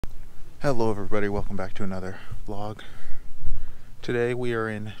Hello everybody, welcome back to another vlog. Today we are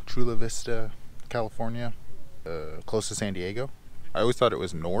in Chula Vista, California, close to San Diego. I always thought it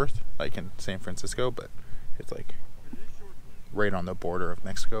was north, like in San Francisco, but it's like right on the border of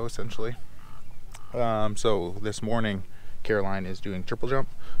Mexico essentially. So this morning Caroline is doing triple jump,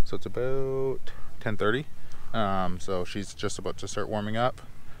 so it's about 10:30. So she's just about to start warming up.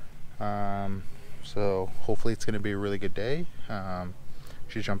 So hopefully it's going to be a really good day.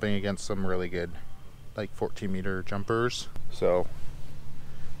 She's jumping against some really good, like 14-meter jumpers. So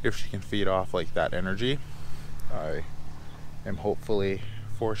if she can feed off like that energy, I am hopefully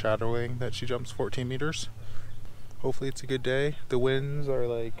foreshadowing that she jumps 14 meters. Hopefully it's a good day. The winds are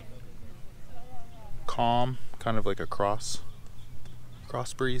like calm, kind of like a cross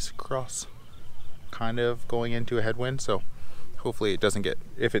breeze, kind of going into a headwind. So hopefully it doesn't get,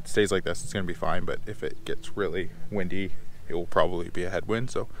 if it stays like this, it's gonna be fine. But if it gets really windy, it will probably be a headwind,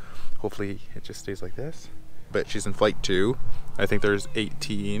 so hopefully it just stays like this. But she's in flight 2. I think there's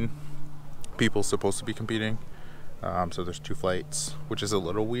 18 people supposed to be competing, so there's 2 flights, which is a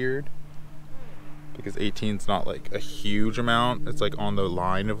little weird because 18's not like a huge amount. It's like on the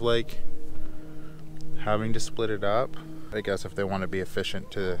line of like having to split it up. I guess if they want to be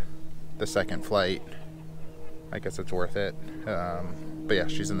efficient to the second flight, I guess it's worth it. But yeah,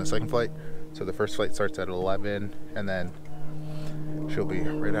 she's in the second flight, so the first flight starts at 11 and then she'll be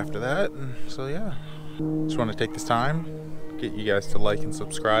right after that. And so yeah, just want to take this time, get you guys to like and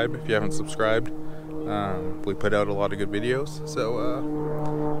subscribe if you haven't subscribed. We put out a lot of good videos,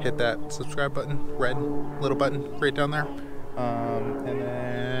 so hit that subscribe button, red little button right down there. And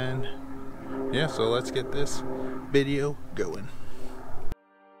then yeah, so let's get this video going.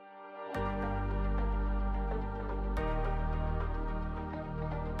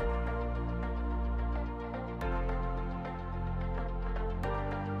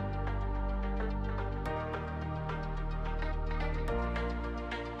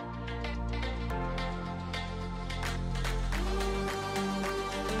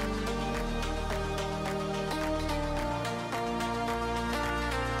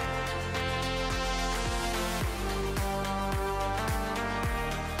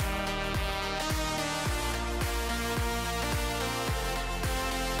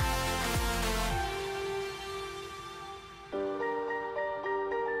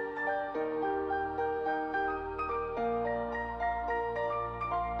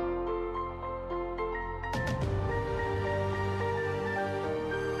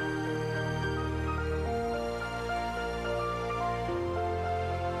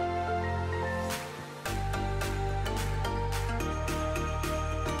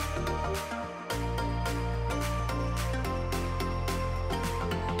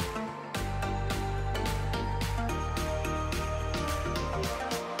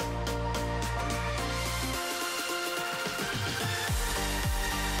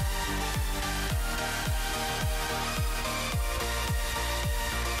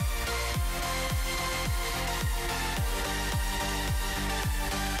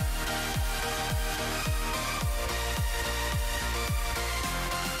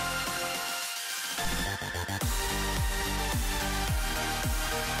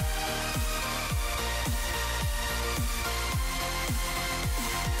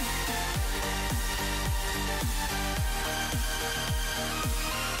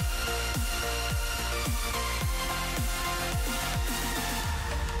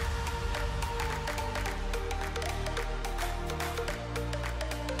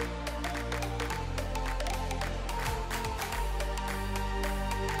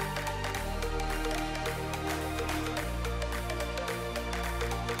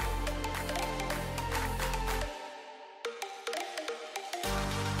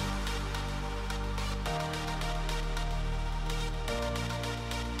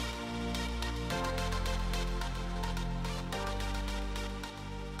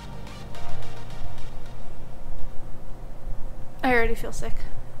 I already feel sick.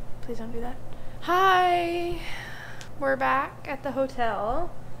 Please don't do that. Hi! We're back at the hotel.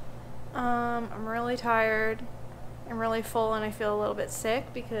 I'm really tired. I'm really full and I feel a little bit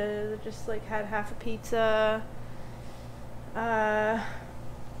sick because I just like had half a pizza. I'm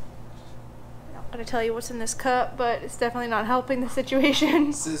not gonna tell you what's in this cup, but it's definitely not helping the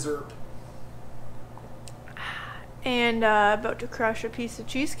situation. Scissor. And about to crush a piece of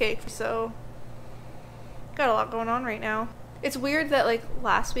cheesecake, so got a lot going on right now. It's weird that like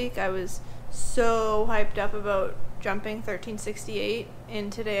last week I was so hyped up about jumping 1368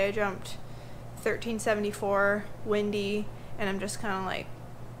 and today I jumped 1374, windy, and I'm just kind of like,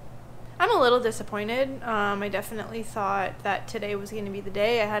 I'm a little disappointed. I definitely thought that today was going to be the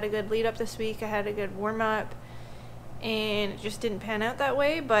day. I had a good lead up this week. I had a good warm up, and it just didn't pan out that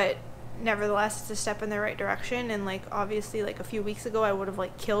way. But nevertheless, it's a step in the right direction. And like obviously, like a few weeks ago, I would have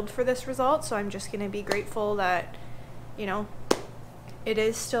like killed for this result. So I'm just going to be grateful that, you know, it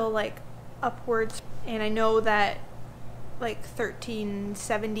is still like upwards. And I know that like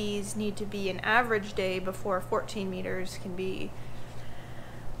 1370s need to be an average day before 14 meters can be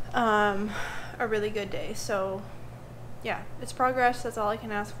a really good day. So yeah, it's progress. That's all I can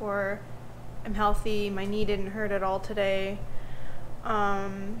ask for. I'm healthy. My knee didn't hurt at all today.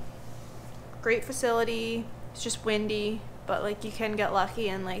 Great facility. It's just windy, but like you can get lucky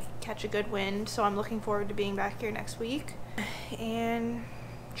and like catch a good wind. So I'm looking forward to being back here next week and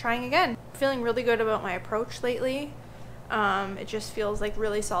trying again. Feeling really good about my approach lately. It just feels like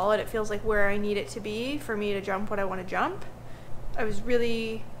really solid. It feels like where I need it to be for me to jump what I want to jump. I was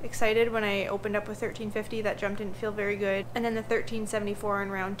really excited when I opened up with 1350. That jump didn't feel very good. And then the 1374 in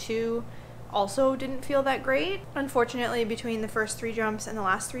round 2 also didn't feel that great. Unfortunately, between the first 3 jumps and the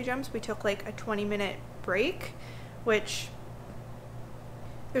last 3 jumps, we took like a 20-minute break, which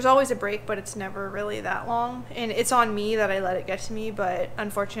there's always a break, but it's never really that long. And it's on me that I let it get to me, but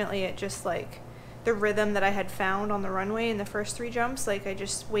unfortunately it just like the rhythm that I had found on the runway in the first 3 jumps, like I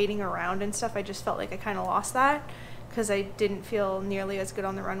just waiting around and stuff, I just felt like I kind of lost that because I didn't feel nearly as good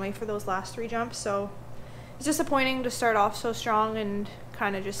on the runway for those last 3 jumps. So it's disappointing to start off so strong and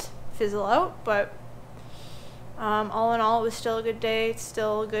kind of just fizzle out, but all in all, it was still a good day. It's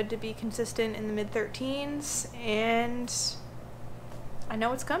still good to be consistent in the mid-13s, and I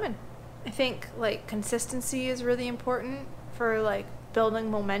know it's coming. I think like consistency is really important for like building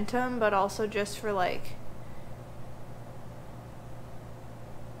momentum, but also just for like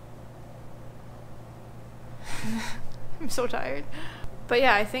I'm so tired. But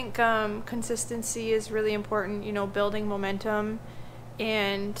yeah, I think consistency is really important, you know, building momentum.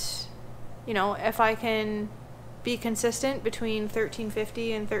 And, you know, if I can be consistent between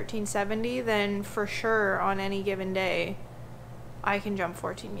 1350 and 1370, then for sure on any given day, I can jump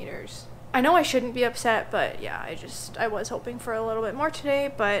 14 meters. I know I shouldn't be upset, but yeah, I was hoping for a little bit more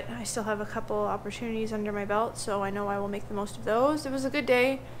today, but I still have a couple opportunities under my belt, so I know I will make the most of those. It was a good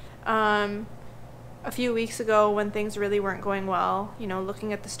day. A few weeks ago when things really weren't going well, you know,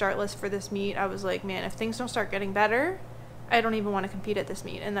 looking at the start list for this meet, I was like, man, if things don't start getting better, I don't even want to compete at this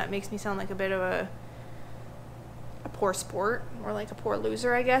meet. And that makes me sound like a bit of a poor sport, or like a poor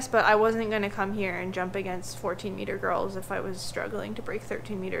loser, I guess. But I wasn't going to come here and jump against 14 meter girls if I was struggling to break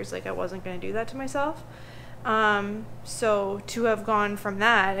 13 meters. Like I wasn't going to do that to myself. So to have gone from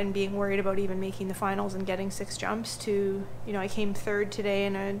that and being worried about even making the finals and getting 6 jumps to, you know, I came 3rd today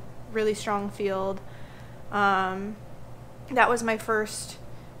in a really strong field. That was my first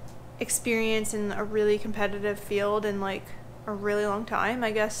experience in a really competitive field in like a really long time,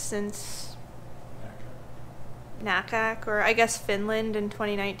 I guess since NACAC, or I guess Finland in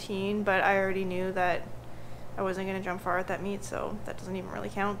 2019, but I already knew that I wasn't going to jump far at that meet, so that doesn't even really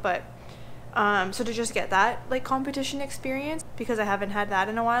count. But so to just get that like competition experience, because I haven't had that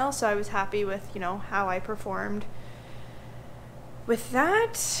in a while, so I was happy with, you know, how I performed with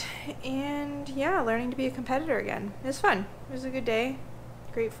that. And yeah, learning to be a competitor again. It was fun. It was a good day.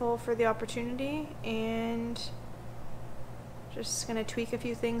 Grateful for the opportunity, and just gonna tweak a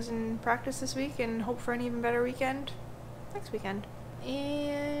few things in practice this week and hope for an even better weekend next weekend.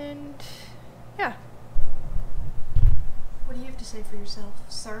 And yeah. What do you have to say for yourself,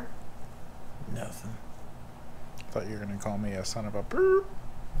 sir? Nothing. Thought you were gonna call me a son of a brr.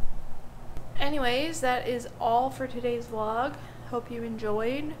 Anyways, that is all for today's vlog. Hope you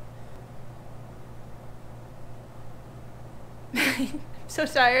enjoyed. I'm so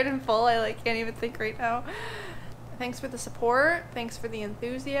tired and full, I like can't even think right now. Thanks for the support. Thanks for the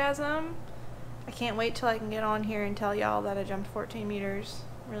enthusiasm. I can't wait till I can get on here and tell y'all that I jumped 14 meters.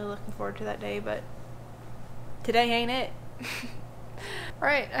 I'm really looking forward to that day, but today ain't it.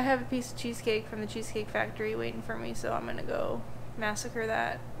 Alright, I have a piece of cheesecake from the Cheesecake Factory waiting for me, so I'm gonna go massacre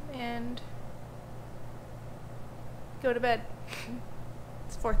that and go to bed.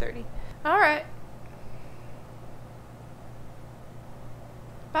 It's 4:30. Alright.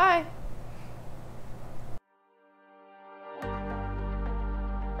 Bye.